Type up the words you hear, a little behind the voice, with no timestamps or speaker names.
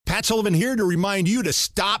Matt Sullivan here to remind you to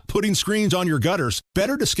stop putting screens on your gutters.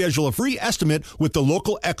 Better to schedule a free estimate with the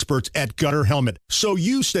local experts at Gutter Helmet so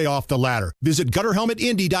you stay off the ladder. Visit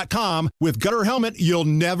GutterHelmetIndy.com. With Gutter Helmet, you'll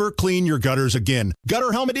never clean your gutters again.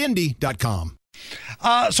 GutterHelmetIndy.com.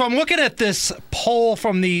 So I'm looking at this poll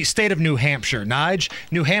from the state of New Hampshire. Nige,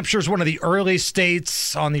 New Hampshire is one of the early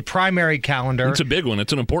states on the primary calendar. It's a big one.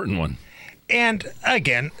 It's an important one. And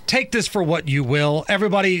again, take this for what you will.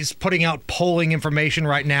 Everybody's putting out polling information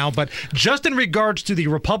right now, but just in regards to the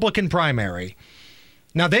Republican primary,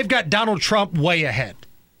 now they've got Donald Trump way ahead.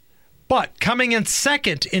 But coming in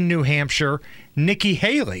second in New Hampshire, Nikki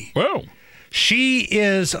Haley. Whoa. She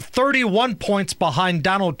is 31 points behind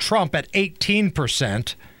Donald Trump at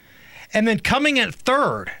 18%. And then coming in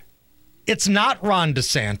third, it's not Ron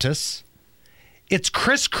DeSantis. It's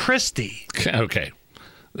Chris Christie. Okay.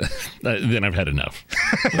 Then I've had enough.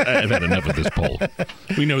 I've had enough of this poll.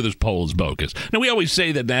 We know this poll is bogus. Now, we always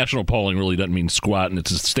say that national polling really doesn't mean squat, and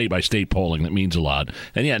it's a state-by-state polling that means a lot.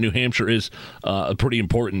 And, yeah, New Hampshire is pretty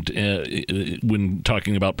important when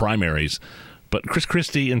talking about primaries. But Chris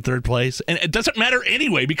Christie in third place, and it doesn't matter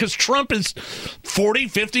anyway because Trump is 40,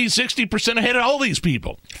 50, 60% ahead of all these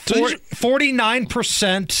people. So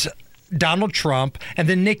 49% Donald Trump, and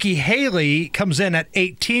then Nikki Haley comes in at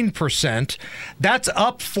 18%. That's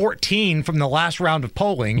up 14 from the last round of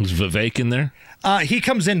polling. Is Vivek in there? He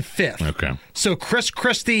comes in fifth. Okay. So Chris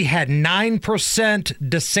Christie had 9%,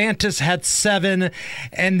 DeSantis had 7%,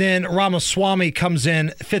 and then Ramaswamy comes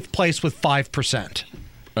in fifth place with 5%.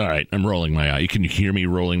 All right, I'm rolling my eye. Can you hear me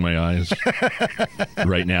rolling my eyes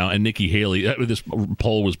right now? And Nikki Haley, this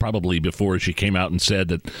poll was probably before she came out and said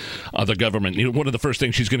that the government, one of the first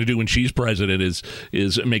things she's going to do when she's president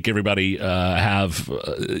is make everybody have,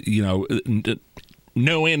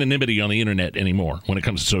 no anonymity on the internet anymore when it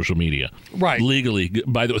comes to social media. Right. Legally,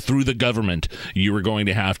 through the government, you are going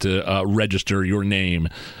to have to register your name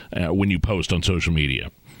when you post on social media.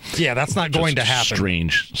 Yeah, that's not going to happen.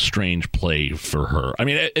 Strange play for her. I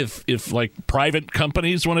mean, if like private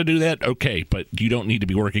companies want to do that, okay, but you don't need to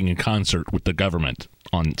be working in concert with the government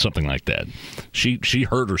on something like that. She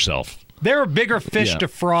hurt herself. There are bigger fish to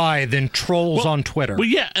fry than trolls on Twitter. Well,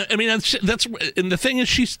 yeah, I mean that's and the thing is,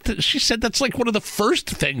 she said that's like one of the first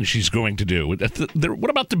things she's going to do. What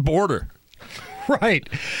about the border? Right.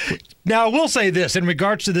 Now, I will say this in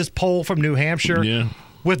regards to this poll from New Hampshire. Yeah.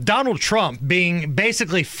 With Donald Trump being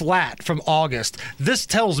basically flat from August, this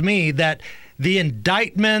tells me that the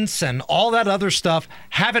indictments and all that other stuff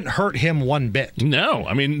haven't hurt him one bit. No.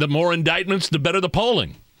 I mean, the more indictments, the better the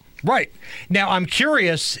polling. Right. Now, I'm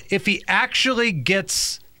curious if he actually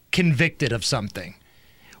gets convicted of something.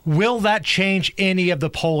 Will that change any of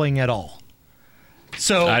the polling at all?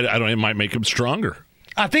 So I don't. It might make him stronger.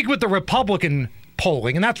 I think with the Republican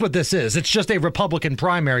polling, and that's what this is. It's just a Republican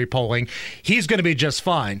primary polling. He's going to be just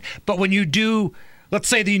fine. But when you do, let's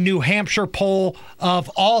say, the New Hampshire poll of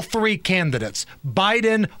all three candidates,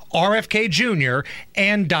 Biden, RFK Jr.,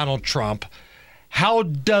 and Donald Trump, how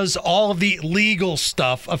does all of the legal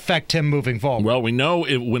stuff affect him moving forward? Well, we know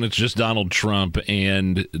when it's just Donald Trump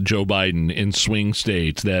and Joe Biden in swing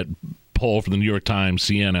states, that poll from the New York Times,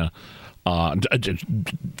 Siena,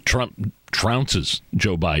 Trump trounces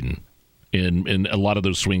Joe Biden in a lot of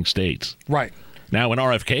those swing states. Right. Now, when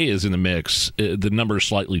RFK is in the mix, the numbers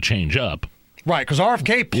slightly change up. Right, because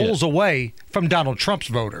RFK pulls away from Donald Trump's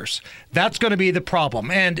voters. That's going to be the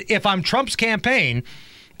problem. And if I'm Trump's campaign,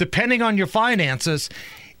 depending on your finances,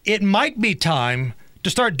 it might be time to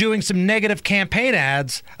start doing some negative campaign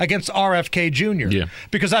ads against RFK Jr. Yeah.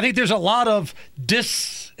 Because I think there's a lot of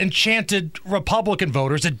disenchanted Republican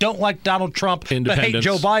voters that don't like Donald Trump but hate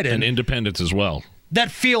Joe Biden. And independents as well. That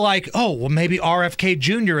feel like, oh, well, maybe RFK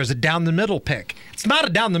Jr. is a down-the-middle pick. It's not a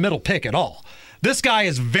down-the-middle pick at all. This guy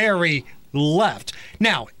is very left.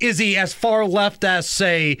 Now, is he as far left as,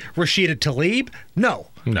 say, Rashida Tlaib? No.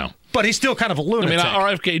 But he's still kind of a lunatic.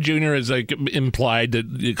 I mean, RFK Jr. has implied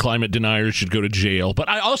that climate deniers should go to jail. But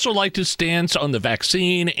I also liked his stance on the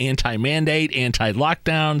vaccine, anti-mandate,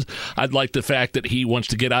 anti-lockdowns. I'd like the fact that he wants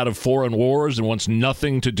to get out of foreign wars and wants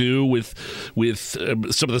nothing to do with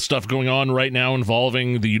some of the stuff going on right now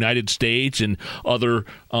involving the United States and other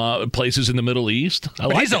places in the Middle East.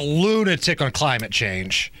 But he's a lunatic on climate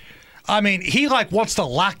change. I mean, he wants to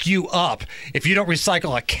lock you up if you don't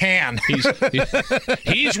recycle a can.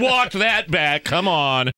 He's walked that back. Come on.